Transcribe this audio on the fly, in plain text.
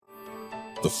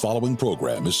The following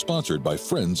program is sponsored by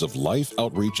Friends of Life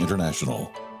Outreach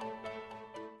International.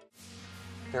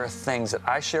 There are things that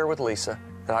I share with Lisa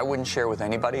that I wouldn't share with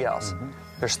anybody else.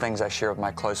 There's things I share with my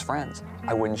close friends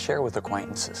I wouldn't share with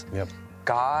acquaintances.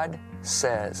 God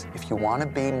says, if you want to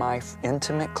be my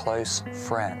intimate, close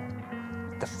friend,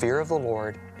 the fear of the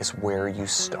Lord is where you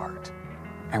start.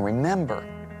 And remember,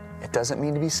 it doesn't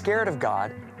mean to be scared of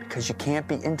God, because you can't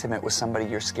be intimate with somebody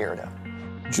you're scared of.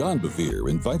 John Bevere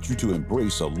invites you to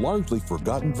embrace a largely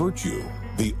forgotten virtue,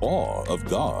 the awe of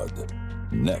God.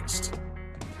 Next.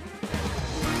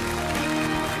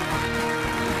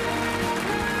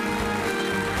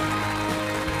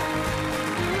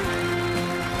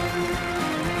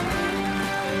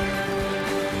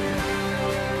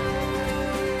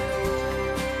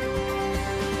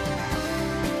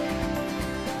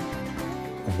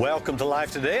 Welcome to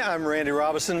Life Today. I'm Randy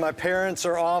Robinson. My parents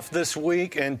are off this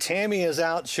week, and Tammy is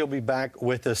out. She'll be back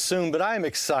with us soon. But I am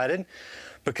excited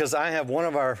because I have one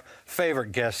of our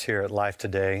favorite guests here at Life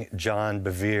Today, John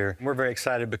Bevere. We're very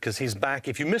excited because he's back.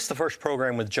 If you missed the first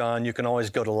program with John, you can always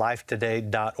go to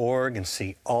lifetoday.org and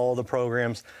see all the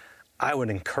programs. I would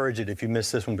encourage it if you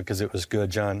missed this one because it was good.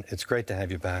 John, it's great to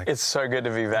have you back. It's so good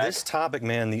to be back. This topic,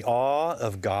 man, the awe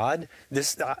of God,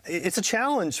 it's a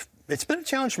challenge. It's been a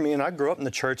challenge for me, and I grew up in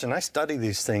the church, and I study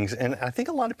these things, and I think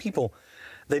a lot of people,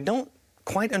 they don't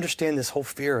quite understand this whole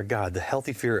fear of God, the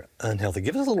healthy fear, unhealthy.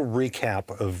 Give us a little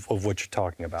recap of what you're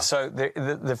talking about. So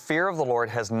the fear of the Lord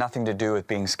has nothing to do with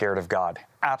being scared of God.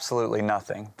 Absolutely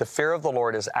nothing. The fear of the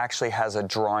Lord actually has a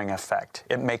drawing effect.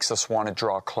 It makes us want to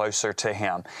draw closer to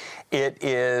Him. It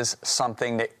is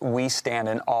something that we stand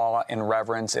in awe, in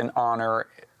reverence, in honor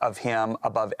of Him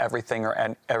above everything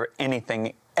or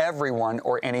anything, everyone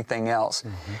or anything else.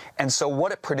 And so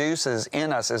what it produces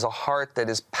in us is a heart that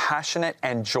is passionate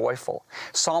and joyful.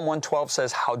 Psalm 112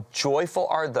 says, how joyful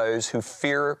are those who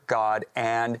fear God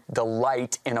and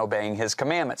delight in obeying His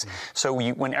commandments. So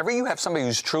whenever you have somebody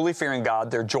who's truly fearing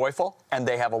God, they're joyful and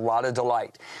they have a lot of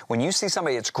delight. When you see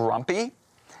somebody that's grumpy,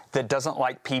 that doesn't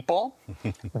like people,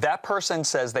 that person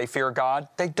says they fear God.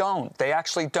 They don't. They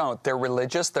actually don't. They're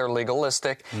religious, they're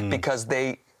legalistic, because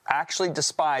they actually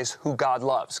despise who God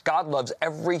loves. God loves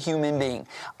every human being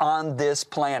on this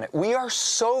planet. We are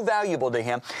so valuable to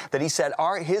Him that He said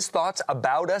His thoughts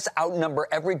about us outnumber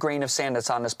every grain of sand that's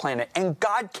on this planet. And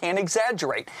God can't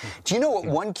exaggerate. Do you know what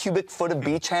 1 cubic foot of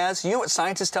beach has? You know what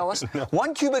scientists tell us? No.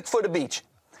 1 cubic foot of beach,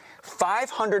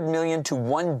 500 million to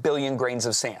 1 billion grains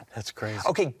of sand. That's crazy.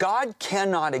 Okay, God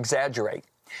cannot exaggerate.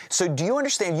 So do you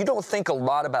understand, you don't think a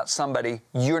lot about somebody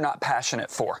you're not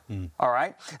passionate for, all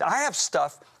right? I have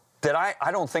stuff that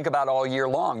I don't think about all year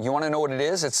long. You want to know what it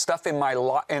is? It's stuff in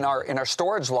our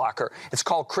storage locker. It's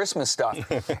called Christmas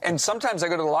stuff. And sometimes I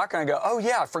go to the locker and I go, oh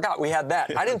yeah, I forgot we had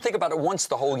that. I didn't think about it once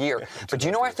the whole year. But do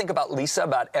you know I think about Lisa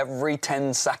about every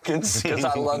 10 seconds because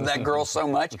I love that girl so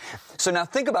much? So now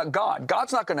think about God.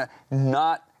 God's not going to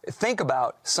not think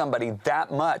about somebody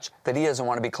that much that He doesn't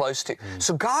want to be close to.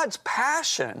 So God's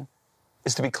passion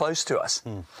is to be close to us.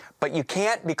 But you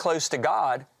can't be close to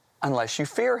God unless you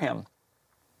fear Him.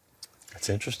 That's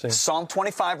interesting. Psalm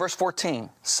 25, verse 14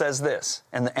 says this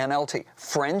in the NLT,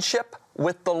 friendship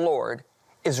with the Lord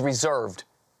is reserved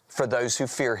for those who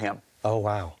fear Him. Oh,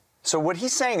 wow. So what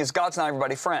he's saying is God's not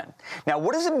everybody's friend. Now,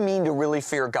 what does it mean to really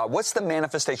fear God? What's the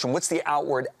manifestation? What's the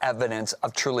outward evidence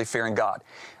of truly fearing God?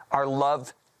 Our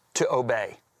love to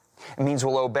obey. It means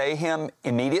we'll obey Him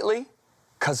immediately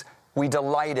because we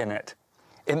delight in it.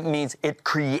 It means it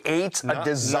creates a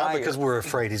desire. Not because we're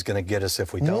afraid He's going to get us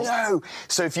if we don't. No.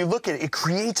 So if you look at it, it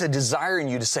creates a desire in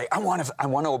you to say, I want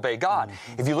to obey God.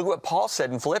 If you look at what Paul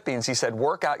said in Philippians, he said,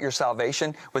 work out your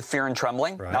salvation with fear and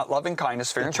trembling, not loving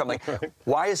kindness, fear and trembling.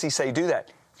 Why does he say do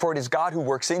that? For it is God who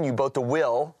works in you both to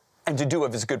will and to do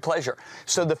of His good pleasure.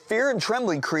 So the fear and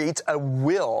trembling creates a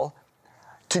will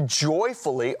to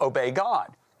joyfully obey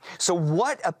God. So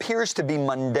what appears to be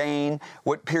mundane,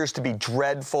 what appears to be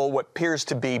dreadful, what appears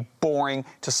to be boring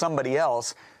to somebody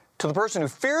else, to the person who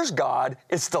fears God,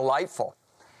 it's delightful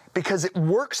because it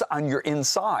works on your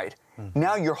inside.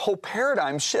 Now your whole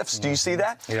paradigm shifts. Do you see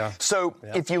that? Yeah. So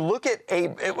if you look at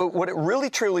what it really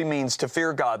truly means to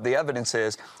fear God, the evidence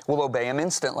is we'll obey Him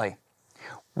instantly.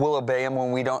 We'll obey Him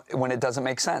when it doesn't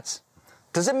make sense.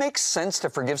 Does it make sense to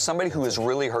forgive somebody who has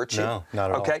really hurt you? No,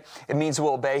 not at all. Okay? It means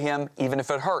we'll obey Him even if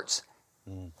it hurts.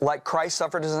 Like Christ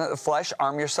suffered in the flesh,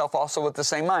 arm yourself also with the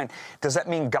same mind. Does that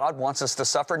mean God wants us to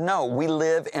suffer? No. We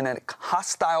live in a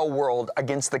hostile world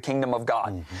against the kingdom of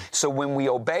God. So when we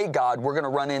obey God, we're going to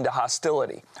run into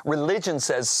hostility. Religion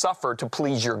says suffer to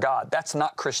please your God. That's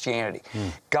not Christianity.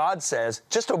 God says,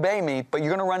 just obey me, but you're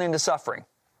going to run into suffering.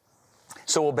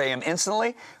 So we'll obey him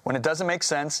instantly when it doesn't make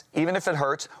sense, even if it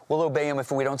hurts. We'll obey him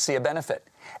if we don't see a benefit.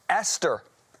 Esther,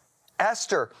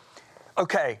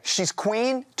 okay, she's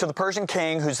queen to the Persian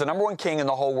king, who's the #1 king in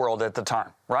the whole world at the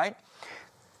time, right?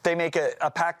 They make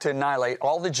a pact to annihilate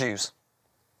all the Jews,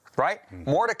 right?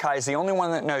 Mordecai is the only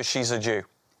one that knows she's a Jew.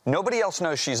 Nobody else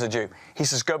knows she's a Jew. He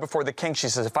says, go before the king. She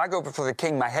says, if I go before the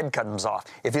king, my head comes off.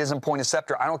 If he doesn't point a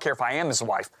scepter, I don't care if I am his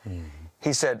wife.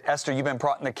 He said, Esther, you've been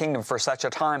brought in the kingdom for such a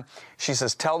time. She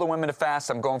says, tell the women to fast.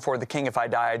 I'm going for the king. If I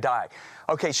die, I die.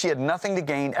 Okay, she had nothing to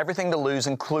gain, everything to lose,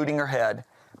 including her head.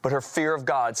 But her fear of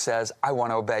God says, I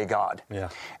want to obey God. Yeah.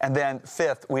 And then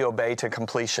fifth, we obey to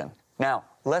completion. Now,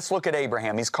 let's look at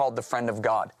Abraham. He's called the friend of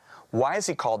God. Why is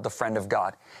he called the friend of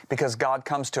God? Because God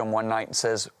comes to him one night and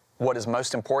says, what is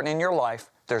most important in your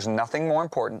life, there's nothing more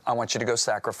important. I want you to go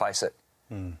sacrifice it.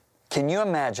 Can you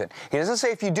imagine? He doesn't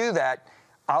say, if you do that,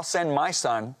 I'll send my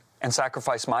son and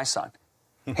sacrifice my son.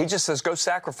 He just says, go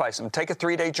sacrifice him. Take a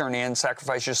 3-day journey and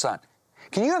sacrifice your son.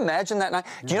 Can you imagine that night?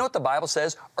 Do you know what the Bible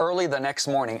says? Early the next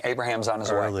morning, Abraham's on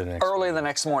his way. Early the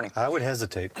next morning. I would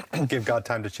hesitate. Give God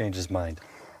time to change his mind.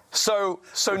 So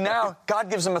now God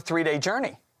gives him a 3-day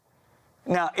journey.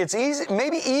 Now, it's easy,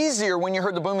 maybe easier when you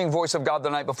heard the booming voice of God the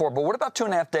night before, but what about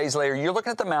 2.5 days later? You're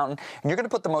looking at the mountain, and you're going to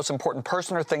put the most important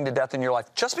person or thing to death in your life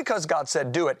just because God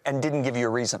said do it and didn't give you a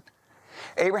reason.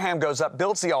 Abraham goes up,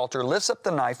 builds the altar, lifts up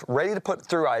the knife, ready to put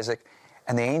through Isaac,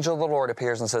 and the angel of the Lord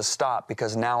appears and says, stop,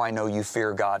 because now I know you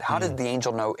fear God. How did the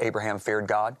angel know Abraham feared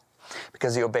God?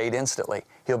 Because he obeyed instantly.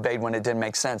 He obeyed when it didn't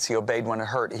make sense. He obeyed when it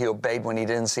hurt. He obeyed when he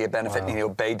didn't see a benefit, and he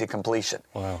obeyed to completion.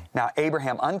 Now,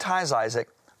 Abraham unties Isaac,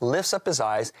 lifts up his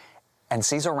eyes, and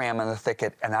sees a ram in the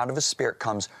thicket, and out of his spirit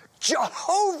comes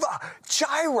Jehovah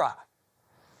Jireh.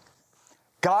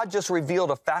 God just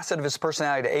revealed a facet of his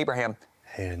personality to Abraham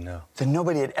that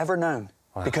nobody had ever known,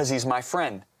 because he's my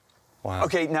friend.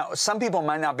 Okay, now, some people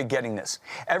might not be getting this.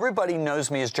 Everybody knows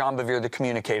me as John Bevere, the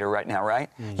communicator right now, right?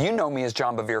 You know me as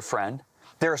John Bevere, friend.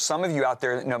 There are some of you out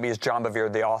there that know me as John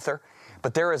Bevere, the author.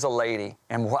 But there is a lady,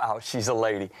 and wow, she's a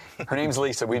lady. Her name's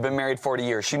Lisa. We've been married 40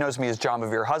 years. She knows me as John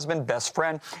Bevere, husband, best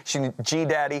friend.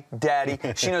 G-Daddy, Daddy.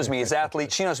 She knows me as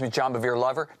athlete. She knows me as John Bevere,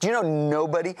 lover. Do you know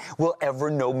nobody will ever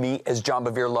know me as John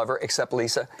Bevere, lover, except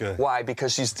Lisa? Good. Why?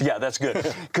 Because she's, that's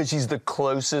good. Because she's the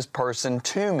closest person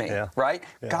to me, right?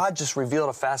 God just revealed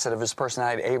a facet of his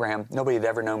personality to Abraham nobody had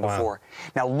ever known before.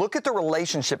 Now, look at the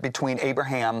relationship between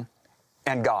Abraham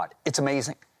and God. It's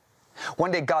amazing.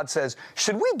 One day God says,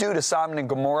 should we do to Sodom and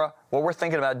Gomorrah what we're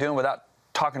thinking about doing without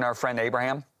talking to our friend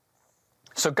Abraham?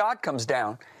 So God comes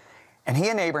down, and he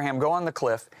and Abraham go on the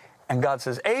cliff, and God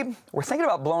says, Abe, we're thinking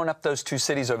about blowing up those 2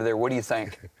 cities over there. What do you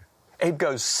think? Abe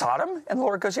goes, Sodom? And the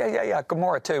Lord goes, yeah,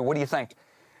 Gomorrah too. What do you think?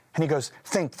 And he goes,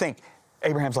 think.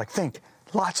 Abraham's like, think.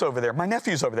 Lot's over there. My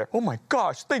nephew's over there. Oh, my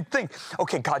gosh, think.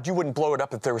 Okay, God, you wouldn't blow it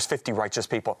up if there was 50 righteous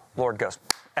people. Lord goes,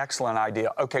 excellent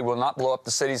idea. Okay, we'll not blow up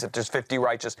the cities if there's 50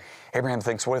 righteous. Abraham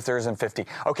thinks, what if there isn't 50?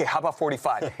 Okay, how about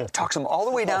 45? He talks them all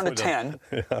the way down to 10.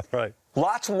 Right.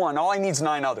 Lot's 1. All he needs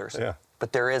 9 others.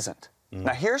 But there isn't.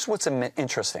 Now, here's what's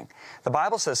interesting. The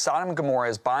Bible says Sodom and Gomorrah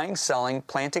is buying, selling,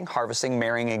 planting, harvesting,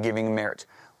 marrying, and giving in marriage.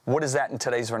 What is that in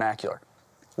today's vernacular?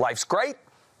 Life's great.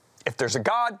 If there's a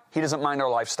God, he doesn't mind our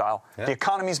lifestyle. The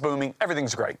economy's booming.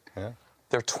 Everything's great.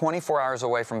 They're 24 hours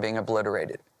away from being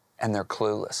obliterated, and they're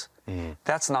clueless.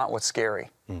 That's not what's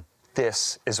scary.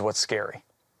 This is what's scary.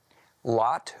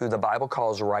 Lot, who the Bible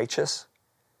calls righteous,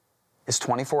 is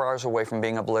 24 hours away from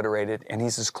being obliterated, and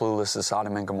he's as clueless as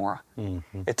Sodom and Gomorrah.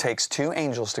 It takes 2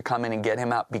 angels to come in and get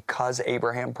him out because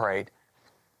Abraham prayed.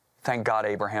 Thank God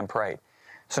Abraham prayed.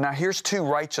 So now here's 2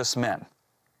 righteous men.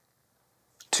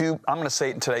 2, I'm going to say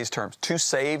it in today's terms, 2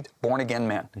 saved, born-again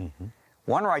men.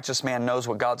 One righteous man knows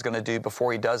what God's going to do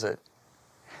before he does it.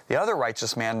 The other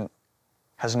righteous man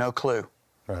has no clue.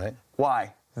 Right.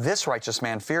 Why? This righteous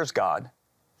man fears God.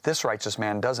 This righteous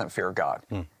man doesn't fear God.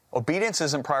 Obedience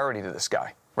isn't priority to this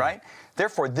guy, right?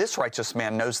 Therefore, this righteous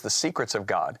man knows the secrets of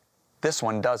God. This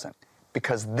one doesn't,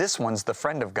 because this one's the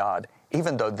friend of God.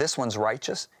 Even though this one's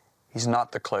righteous, he's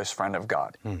not the close friend of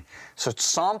God. So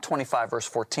Psalm 25, verse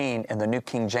 14 in the New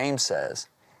King James says,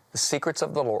 the secrets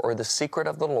of the Lord, or the secret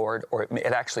of the Lord, or it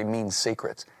actually means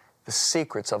secrets. The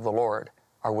secrets of the Lord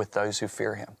are with those who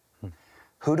fear him.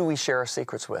 Who do we share our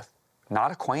secrets with?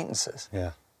 Not acquaintances.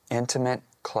 Intimate,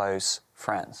 close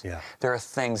friends. There are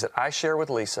things that I share with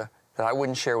Lisa that I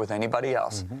wouldn't share with anybody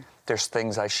else. There's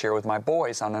things I share with my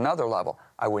boys on another level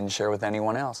I wouldn't share with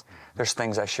anyone else. There's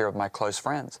things I share with my close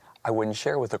friends I wouldn't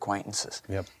share with acquaintances.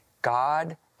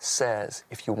 God says,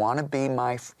 if you want to be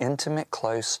my intimate,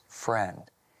 close friend,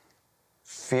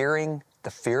 fearing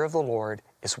the fear of the Lord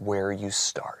is where you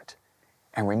start.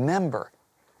 And remember,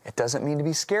 it doesn't mean to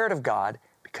be scared of God,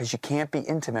 because you can't be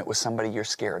intimate with somebody you're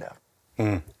scared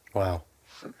of. Wow.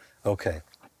 Okay.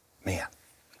 Man.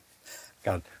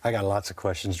 I got lots of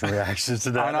questions and reactions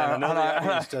to that. And I know the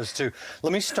audience does too.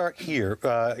 Let me start here.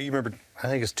 You remember, I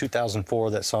think it's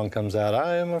 2004, that song comes out,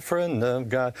 I am a friend of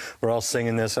God. We're all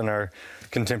singing this in our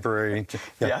contemporary.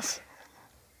 Yeah. Yes.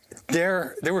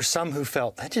 There were some who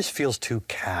felt, that just feels too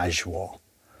casual.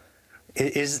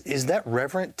 Is that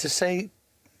reverent to say,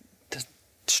 to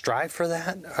strive for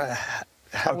that?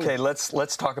 Okay,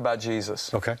 let's talk about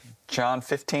Jesus. Okay. John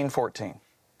 15:14.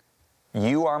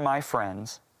 You are my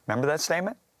friends. Remember that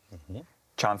statement?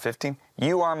 John 15.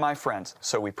 You are my friends.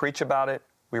 So we preach about it.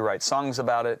 We write songs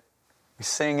about it. We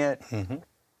sing it.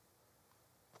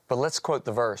 But let's quote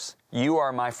the verse. You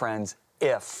are my friends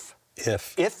if.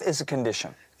 If is a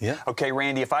condition. Yeah. Okay,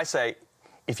 Randy, if I say,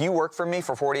 if you work for me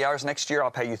for 40 hours next year,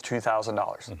 I'll pay you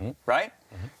 $2,000, right?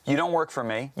 You don't work for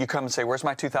me. You come and say, where's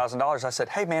my $2,000? I said,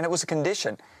 hey, man, it was a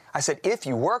condition. I said, if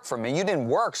you work for me, you didn't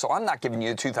work, so I'm not giving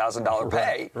you a $2,000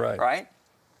 pay, right?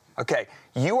 Okay,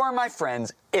 you are my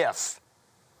friends if.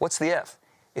 What's the if?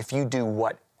 If you do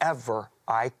whatever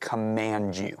I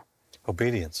command you.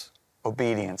 Obedience.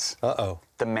 Obedience. Uh-oh.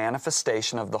 The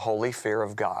manifestation of the holy fear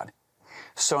of God.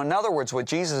 So in other words, what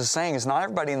Jesus is saying is not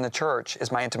everybody in the church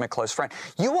is my intimate close friend.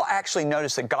 You will actually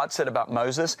notice that God said about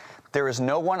Moses, there is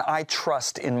no one I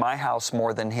trust in my house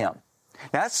more than him.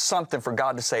 Now that's something for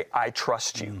God to say, I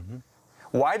trust you.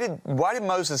 Why did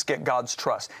Moses get God's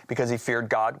trust? Because he feared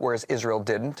God, whereas Israel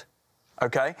didn't.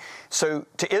 Okay? So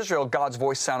to Israel, God's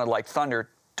voice sounded like thunder.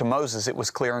 To Moses, it was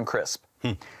clear and crisp.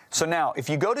 So now, if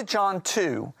you go to John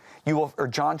 2, or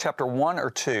John chapter 1 or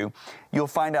 2, you'll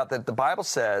find out that the Bible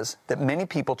says that many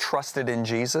people trusted in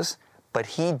Jesus, but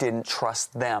he didn't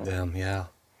trust them. Yeah.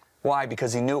 Why?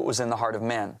 Because he knew it was in the heart of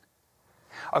men.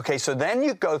 Okay, so then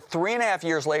you go 3.5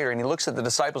 years later, and he looks at the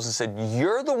disciples and said,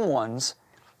 you're the ones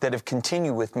that have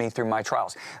continued with me through my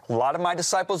trials. A lot of my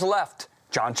disciples left.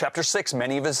 John chapter 6,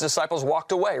 many of his disciples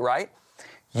walked away, right?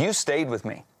 You stayed with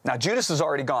me. Now, Judas is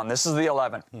already gone. This is the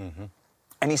 11.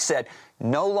 And he said,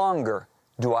 no longer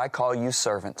do I call you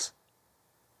servants.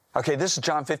 Okay, this is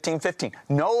John 15:15.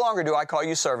 No longer do I call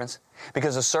you servants,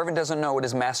 because a servant doesn't know what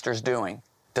his master's doing,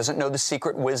 doesn't know the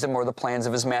secret wisdom or the plans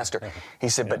of his master. He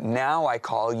said, but now I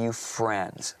call you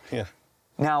friends.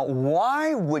 Now,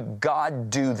 why would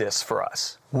God do this for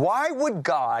us? Why would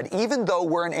God, even though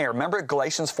we're an heir, remember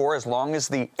Galatians 4, as long as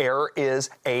the heir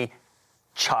is a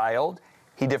child,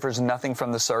 he differs nothing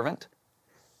from the servant?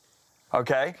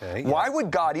 Okay? Why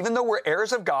would God, even though we're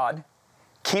heirs of God,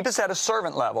 keep us at a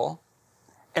servant level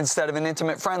instead of an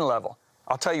intimate friend level?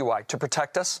 I'll tell you why. To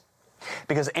protect us.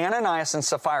 Because Ananias and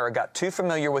Sapphira got too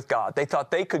familiar with God. They thought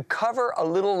they could cover a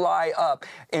little lie up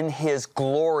in his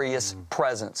glorious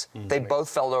presence. They both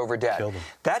fell over dead.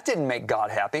 That didn't make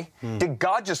God happy. Did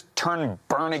God just turn and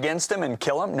burn against him and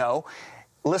kill him? No.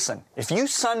 Listen, if you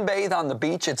sunbathe on the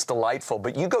beach, it's delightful,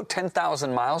 but you go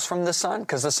 10,000 miles from the sun,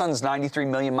 because the sun's 93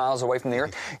 million miles away from the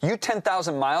earth, you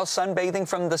 10,000 miles sunbathing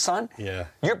from the sun,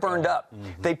 you're burned up.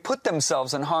 They put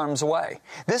themselves in harm's way.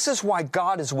 This is why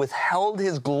God has withheld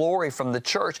his glory from the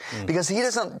church, because he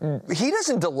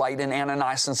doesn't delight in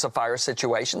Ananias and Sapphira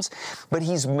situations, but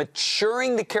he's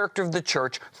maturing the character of the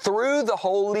church through the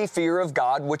holy fear of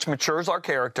God, which matures our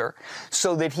character,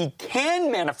 so that he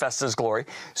can manifest his glory,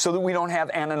 so that we don't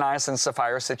have Ananias and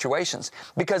Sapphira situations.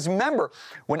 Because remember,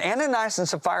 when Ananias and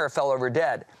Sapphira fell over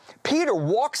dead, Peter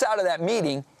walks out of that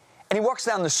meeting and he walks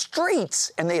down the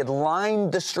streets, and they had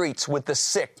lined the streets with the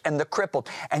sick and the crippled,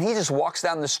 and he just walks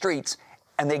down the streets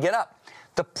and they get up.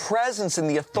 The presence and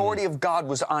the authority of God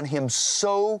was on him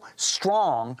so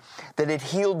strong that it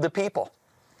healed the people.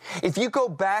 If you go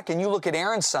back and you look at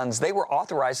Aaron's sons, they were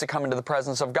authorized to come into the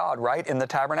presence of God, right, in the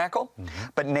tabernacle?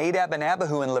 But Nadab and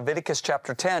Abihu in Leviticus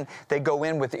chapter 10, they go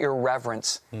in with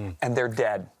irreverence, and they're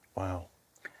dead. Wow.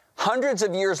 Hundreds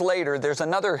of years later, there's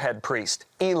another head priest,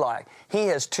 Eli. He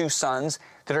has 2 sons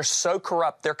that are so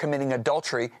corrupt they're committing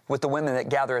adultery with the women that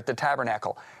gather at the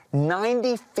tabernacle.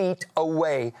 90 feet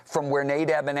away from where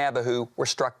Nadab and Abihu were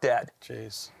struck dead.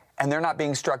 And they're not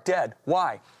being struck dead.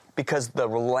 Why? Because the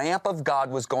lamp of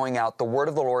God was going out. The word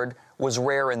of the Lord was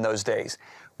rare in those days.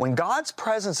 When God's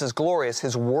presence is glorious,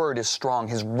 his word is strong.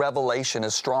 His revelation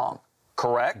is strong.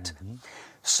 Correct?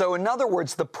 So in other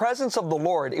words, the presence of the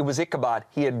Lord, it was Ichabod.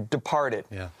 He had departed.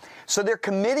 So they're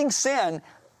committing sin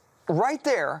right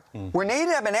there where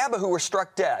Nadab and Abihu were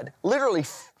struck dead, literally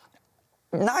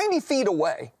 90 feet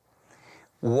away.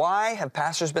 Why have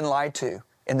pastors been lied to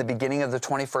in the beginning of the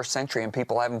 21st century and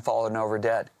people haven't fallen over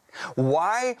dead?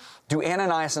 Why do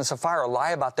Ananias and Sapphira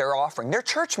lie about their offering? They're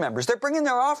church members. They're bringing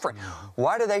their offering.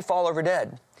 Why do they fall over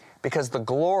dead? Because the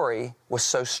glory was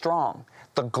so strong.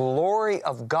 The glory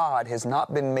of God has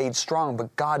not been made strong,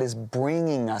 but God is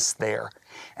bringing us there.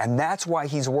 And that's why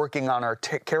He's working on our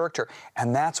character.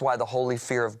 And that's why the holy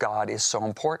fear of God is so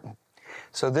important.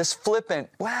 So this flippant,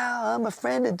 well, I'm a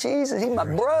friend of Jesus. He's my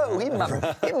bro. He's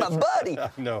my buddy.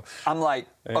 No. I'm like,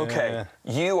 okay,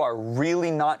 you are really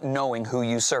not knowing who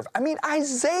you serve. I mean,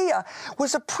 Isaiah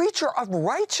was a preacher of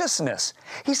righteousness.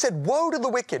 He said, woe to the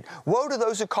wicked. Woe to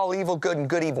those who call evil good and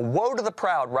good evil. Woe to the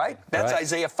proud, right? That's right.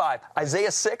 Isaiah 5.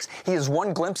 Isaiah 6, he has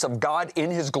one glimpse of God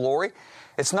in His glory.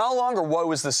 It's no longer woe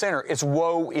is the sinner, it's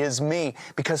woe is me,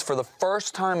 because for the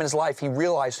first time in his life, he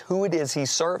realized who it is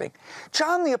he's serving.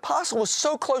 John the Apostle was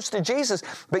so close to Jesus,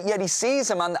 but yet he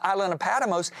sees him on the island of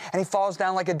Patmos, and he falls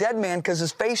down like a dead man because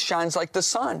his face shines like the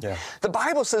sun. Yeah. The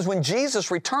Bible says when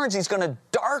Jesus returns, He's going to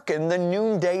darken the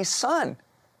noonday sun.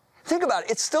 Think about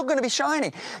it. It's still going to be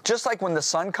shining. Just like when the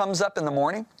sun comes up in the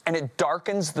morning and it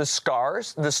darkens the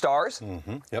stars.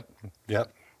 Mm-hmm.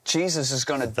 Yep. Jesus is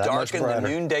going to darken the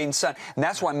noonday sun. And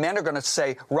that's why men are going to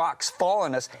say, rocks, fall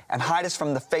on us and hide us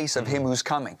from the face of Him who's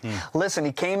coming. Listen,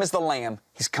 He came as the Lamb.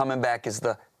 He's coming back as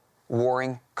the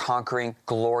warring, conquering,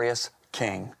 glorious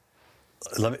King.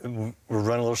 We're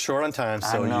running a little short on time,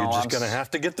 so you're just going to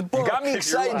have to get the book. You got me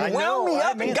excited. You wound me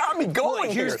up and got me going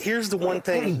here. Here's the one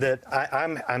thing that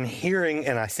I'm hearing,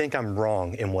 and I think I'm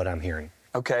wrong in what I'm hearing.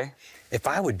 Okay. If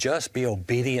I would just be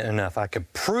obedient enough, I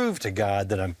could prove to God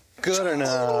that I'm good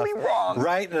enough. Totally wrong.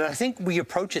 Right? And I think we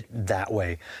approach it that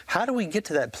way. How do we get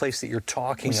to that place that you're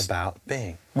talking about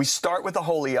being? We start with the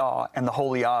holy awe, and the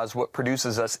holy awe is what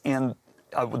produces us in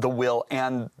the will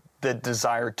and the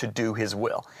desire to do His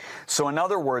will. So in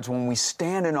other words, when we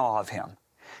stand in awe of Him,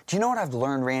 do you know what I've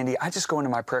learned, Randy? I just go into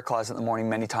my prayer closet in the morning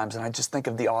many times, and I just think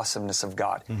of the awesomeness of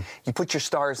God. You put your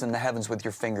stars in the heavens with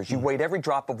your fingers. You weighed every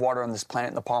drop of water on this planet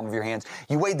in the palm of your hands.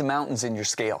 You weighed the mountains in your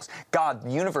scales. God,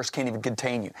 the universe can't even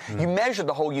contain you. You measured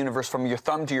the whole universe from your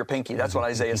thumb to your pinky. That's what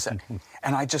Isaiah said.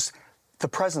 And the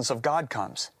presence of God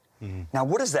comes. Now,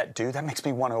 what does that do? That makes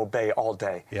me want to obey all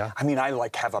day. Yeah. I mean, I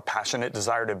have a passionate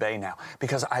desire to obey now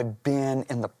because I've been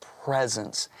in the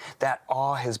presence. That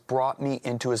awe has brought me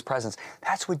into His presence.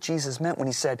 That's what Jesus meant when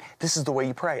He said, this is the way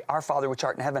you pray. Our Father which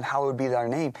art in heaven, hallowed be thy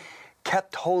name.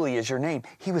 Kept holy is your name.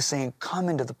 He was saying, come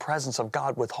into the presence of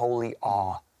God with holy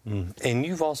awe. And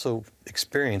you've also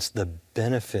experienced the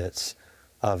benefits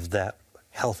of that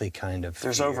healthy kind of fear.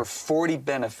 There's over 40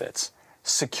 benefits.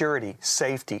 Security,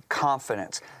 safety,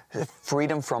 confidence,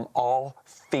 freedom from all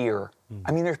fear.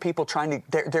 I mean, there's people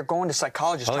they're going to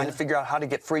psychologists trying to figure out how to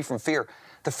get free from fear.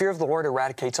 The fear of the Lord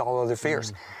eradicates all other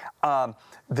fears.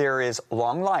 There is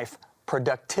long life,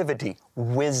 productivity,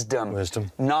 wisdom,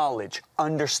 knowledge,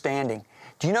 understanding.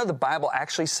 Do you know the Bible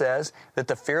actually says that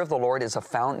the fear of the Lord is a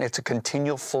fountain? It's a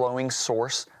continual flowing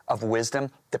source of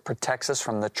wisdom that protects us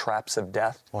from the traps of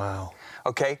death. Wow.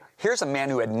 Okay, here's a man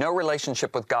who had no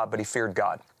relationship with God, but he feared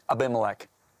God, Abimelech.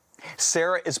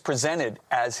 Sarah is presented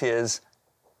as his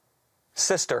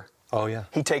sister. Oh, yeah.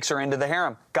 He takes her into the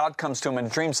harem. God comes to him in a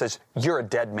dream and says, you're a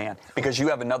dead man because you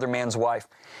have another man's wife.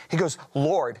 He goes,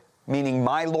 Lord, meaning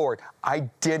my Lord, I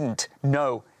didn't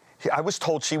know. I was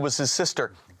told she was his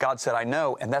sister. God said, I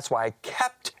know, and that's why I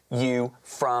kept you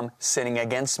from sinning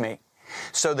against me.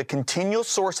 So the continual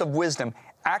source of wisdom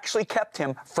actually kept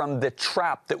him from the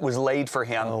trap that was laid for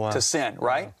him to sin,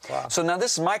 right? Wow. So now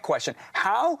this is my question.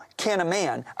 How can a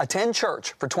man attend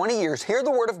church for 20 years, hear the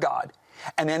Word of God,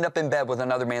 and end up in bed with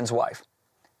another man's wife?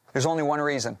 There's only one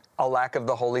reason, a lack of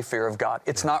the holy fear of God.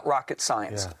 It's not rocket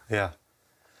science. Yeah.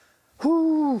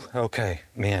 Whew. Okay,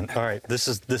 man. All right, this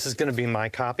is going to be my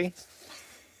copy.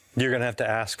 You're going to have to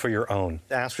ask for your own.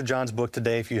 Ask for John's book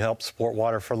today if you help support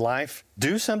Water for Life.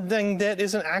 Do something that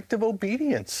is an act of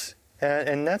obedience.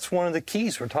 And that's one of the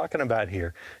keys we're talking about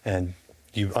here. And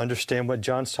you understand what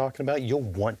John's talking about? You'll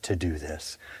want to do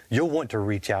this. You'll want to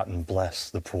reach out and bless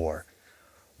the poor.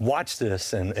 Watch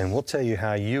this, and we'll tell you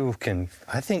how you can,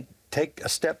 I think, take a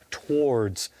step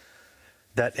towards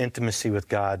that intimacy with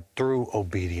God through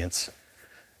obedience.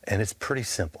 And it's pretty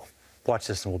simple. Watch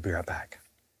this, and we'll be right back.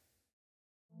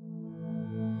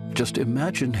 Just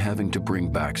imagine having to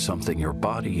bring back something your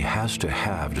body has to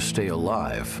have to stay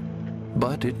alive,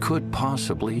 but it could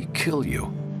possibly kill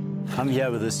you. I'm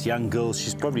here with this young girl.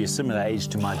 She's probably a similar age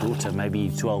to my daughter, maybe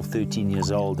 12, 13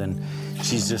 years old, and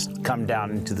she's just come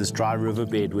down into this dry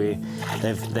riverbed where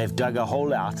they've dug a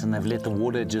hole out and they've let the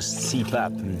water just seep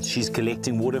up, and she's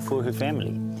collecting water for her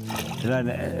family. You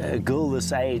know, a girl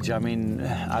this age, I mean,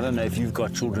 I don't know if you've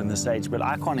got children this age, but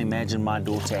I can't imagine my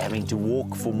daughter having to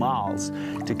walk for miles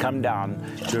to come down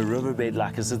to a riverbed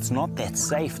like this. It's not that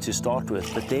safe to start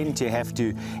with, but then to have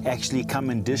to actually come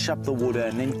and dish up the water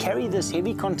and then carry this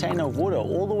heavy container of water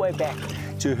all the way back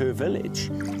to her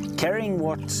village, carrying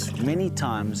what many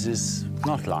times is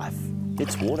not life,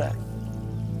 it's water.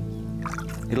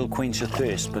 It'll quench a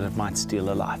thirst, but it might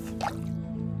steal a life.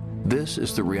 This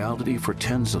is the reality for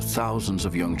tens of thousands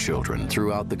of young children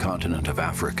throughout the continent of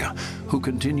Africa who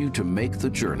continue to make the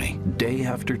journey day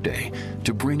after day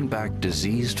to bring back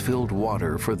disease-filled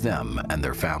water for them and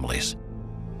their families.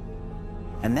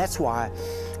 And that's why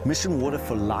Mission Water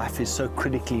for Life is so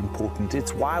critically important.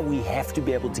 It's why we have to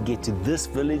be able to get to this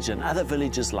village and other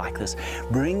villages like this,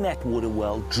 bring that water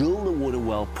well, drill the water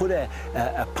well, put a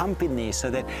pump in there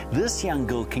so that this young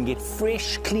girl can get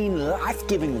fresh, clean,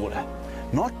 life-giving water.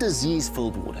 Not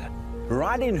disease-filled water,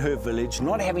 right in her village,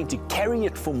 not having to carry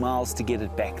it for miles to get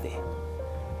it back there.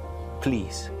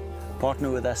 Please,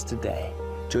 partner with us today.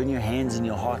 Join your hands and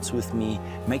your hearts with me.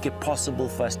 Make it possible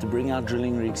for us to bring our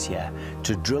drilling rigs here,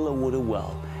 to drill a water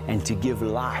well, and to give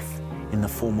life in the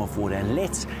form of water. And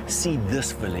let's see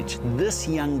this village, this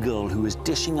young girl who is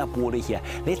dishing up water here.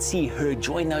 Let's see her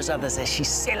join those others as she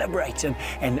celebrates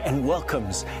and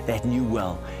welcomes that new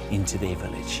well into their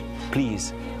village.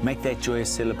 Please make that joyous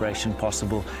celebration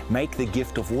possible. Make the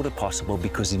gift of water possible,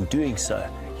 because in doing so,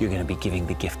 you're going to be giving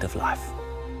the gift of life.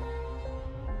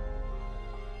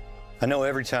 I know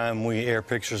every time we air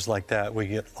pictures like that, we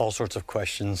get all sorts of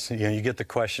questions. You know, you get the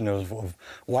question of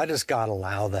why does God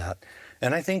allow that?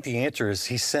 And I think the answer is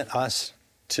He sent us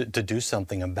to do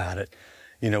something about it.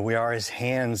 You know, we are His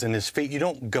hands and His feet. You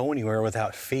don't go anywhere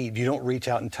without feet. You don't reach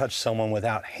out and touch someone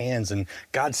without hands. And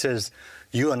God says,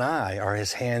 you and I are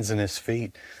His hands and His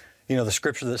feet. You know, the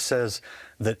scripture that says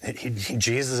that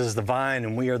Jesus is the vine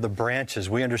and we are the branches.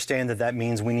 We understand that that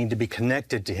means we need to be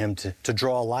connected to Him to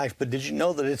draw life. But did you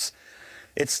know that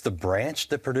it's the branch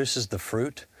that produces the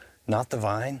fruit, not the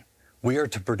vine? We are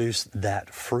to produce that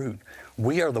fruit.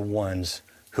 We are the ones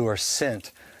who are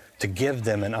sent to give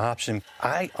them an option.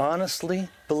 I honestly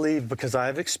believe, because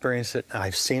I've experienced it,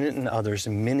 I've seen it in others,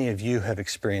 and many of you have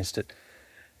experienced it,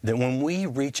 that when we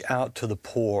reach out to the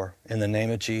poor in the name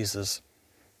of Jesus,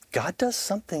 God does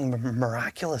something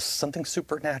miraculous, something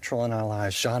supernatural in our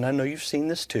lives. Sean, I know you've seen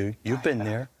this too. You've been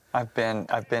there. I've been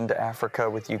to Africa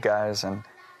with you guys, and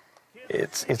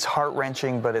it's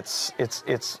heart-wrenching, but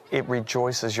it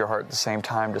rejoices your heart at the same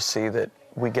time to see that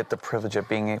we get the privilege of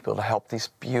being able to help these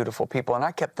beautiful people. And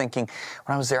I kept thinking,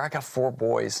 when I was there, I got 4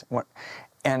 boys,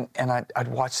 and I'd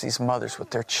watch these mothers with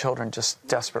their children just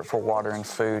desperate for water and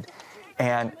food.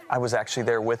 And I was actually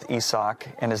there with Isaac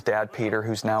and his dad, Peter,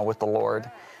 who's now with the Lord.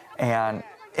 And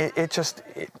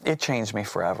it changed me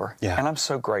forever. Yeah. And I'm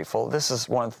so grateful. This is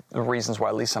one of the reasons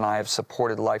why Lisa and I have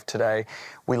supported Life Today.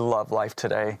 We love Life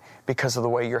Today because of the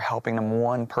way you're helping them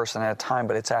one person at a time,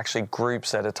 but it's actually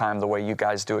groups at a time the way you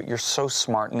guys do it. You're so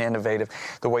smart and innovative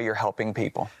the way you're helping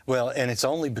people. Well, and it's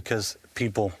only because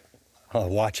people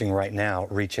watching right now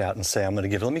reach out and say, I'm going to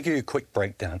give. Let me give you a quick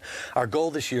breakdown. Our goal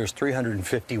this year is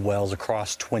 350 wells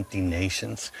across 20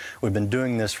 nations. We've been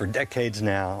doing this for decades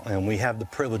now, and we have the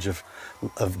privilege of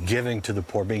giving to the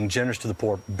poor, being generous to the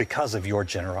poor because of your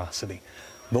generosity.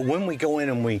 But when we go in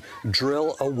and we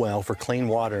drill a well for clean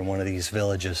water in one of these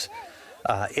villages,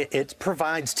 it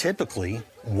provides typically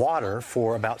water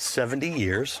for about 70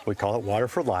 years. We call it Water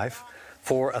for Life,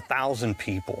 for 1,000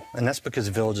 people, and that's because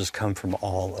villages come from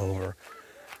all over.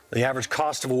 The average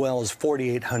cost of a well is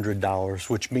 $4,800,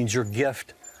 which means your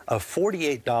gift of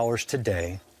 $48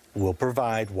 today will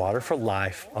provide water for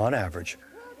life on average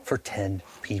for 10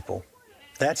 people.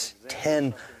 That's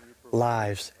 10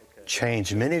 lives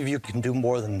changed. Many of you can do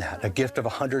more than that. A gift of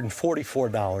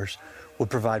 $144 will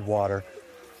provide water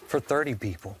for 30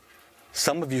 people.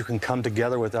 Some of you can come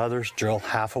together with others, drill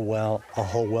half a well, a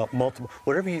whole well, multiple,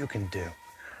 whatever you can do.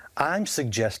 I'm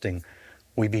suggesting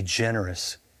we be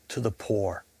generous to the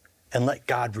poor and let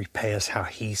God repay us how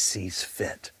He sees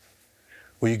fit.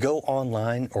 Will you go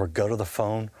online or go to the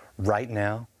phone right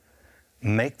now?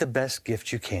 Make the best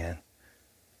gift you can,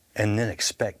 and then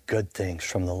expect good things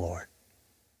from the Lord.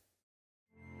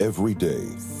 Every day,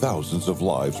 thousands of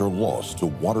lives are lost to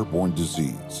waterborne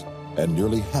disease, and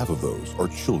nearly half of those are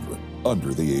children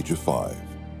under the age of 5.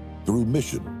 Through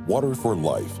Mission Water for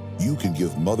Life, you can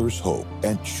give mothers hope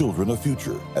and children a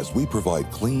future as we provide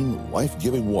clean,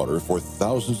 life-giving water for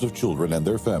thousands of children and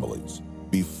their families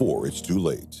before it's too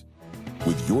late.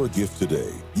 With your gift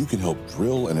today, you can help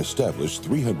drill and establish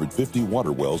 350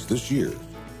 water wells this year.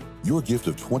 Your gift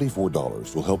of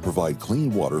 $24 will help provide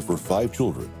clean water for 5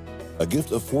 children. A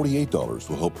gift of $48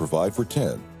 will help provide for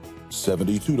 10.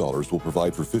 $72 will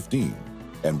provide for 15.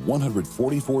 And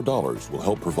 $144 will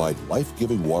help provide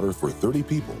life-giving water for 30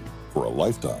 people for a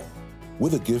lifetime.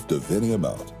 With a gift of any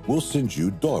amount, we'll send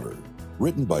you Daughter,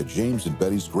 written by James and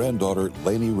Betty's granddaughter,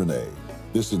 Lainey Renee.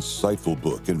 This insightful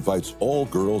book invites all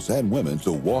girls and women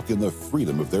to walk in the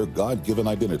freedom of their God-given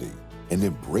identity and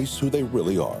embrace who they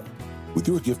really are. With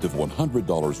your gift of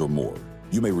 $100 or more,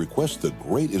 you may request the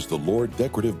Great is the Lord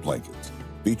decorative blanket,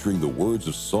 featuring the words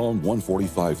of Psalm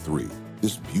 145:3.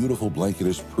 This beautiful blanket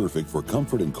is perfect for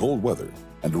comfort in cold weather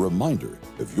and a reminder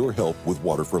of your help with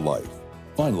Water for Life.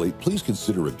 Finally, please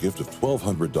consider a gift of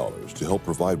 $1,200 to help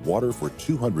provide water for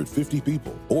 250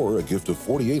 people, or a gift of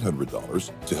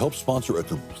 $4,800 to help sponsor a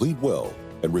complete well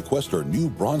and request our new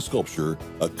bronze sculpture,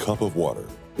 A Cup of Water,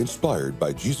 inspired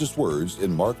by Jesus' words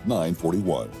in Mark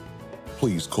 9:41.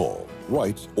 Please call,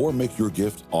 write, or make your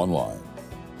gift online.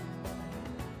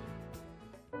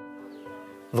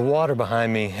 The water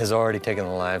behind me has already taken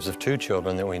the lives of 2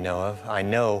 children that we know of. I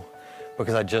know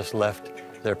because I just left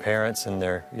their parents and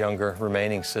their younger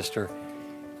remaining sister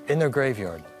in their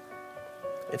graveyard.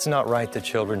 It's not right that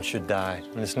children should die,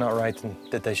 and it's not right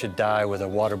that they should die with a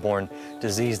waterborne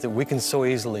disease that we can so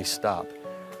easily stop.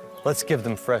 Let's give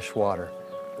them fresh water.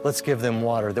 Let's give them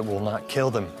water that will not kill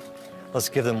them. Let's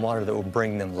give them water that will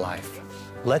bring them life.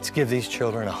 Let's give these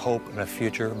children a hope and a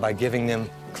future by giving them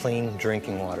clean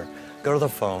drinking water. Go to the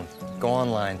phone, go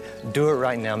online, do it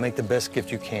right now, make the best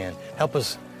gift you can. Help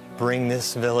us bring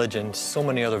this village and so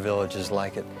many other villages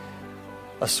like it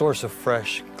a source of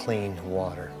fresh, clean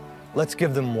water. Let's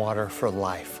give them water for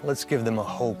life. Let's give them a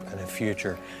hope and a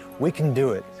future. We can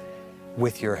do it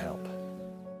with your help.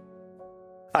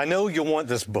 I know you'll want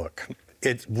this book.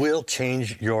 It will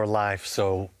change your life,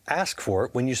 so ask for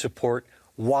it when you support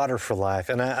Water for Life,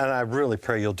 and I really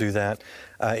pray you'll do that.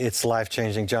 It's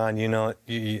life-changing. John, you know,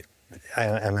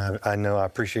 I know I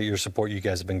appreciate your support. You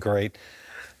guys have been great.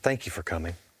 Thank you for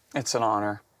coming. It's an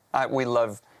honor. We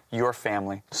love your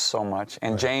family so much.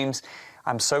 And James,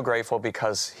 I'm so grateful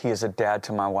because he is a dad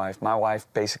to my wife. My wife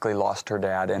basically lost her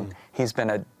dad, and he's been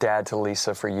a dad to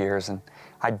Lisa for years, and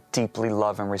I deeply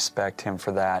love and respect him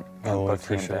for that. Oh, I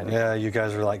appreciate it. Yeah, you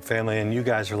guys are like family, and you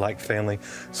guys are like family.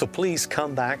 So please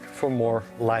come back for more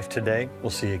Life Today.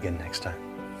 We'll see you again next time.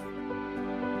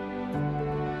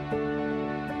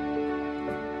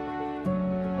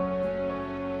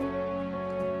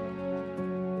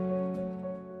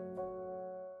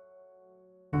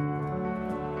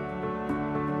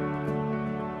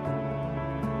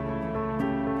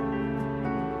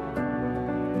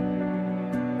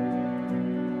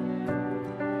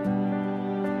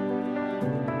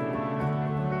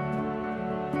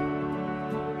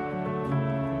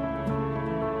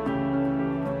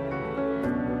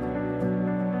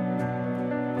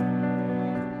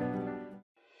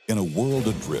 In a world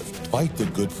adrift, Fight the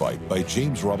Good Fight by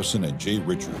James Robison and Jay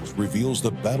Richards reveals the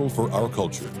battle for our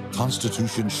culture.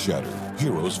 Constitutions shattered,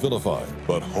 heroes vilified,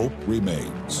 but hope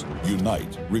remains.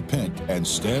 Unite, repent, and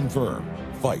stand firm.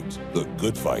 Fight the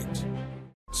good fight.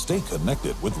 Stay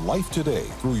connected with Life Today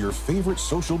through your favorite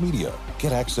social media.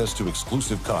 Get access to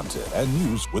exclusive content and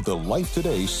news with the Life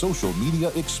Today social media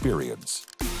experience.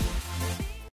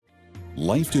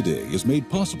 Life Today is made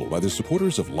possible by the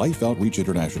supporters of Life Outreach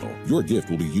International. Your gift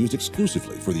will be used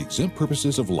exclusively for the exempt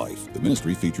purposes of life. The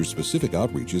ministry features specific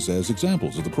outreaches as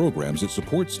examples of the programs it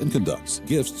supports and conducts.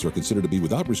 Gifts are considered to be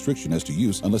without restriction as to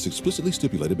use unless explicitly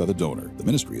stipulated by the donor. The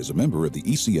ministry is a member of the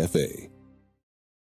ECFA.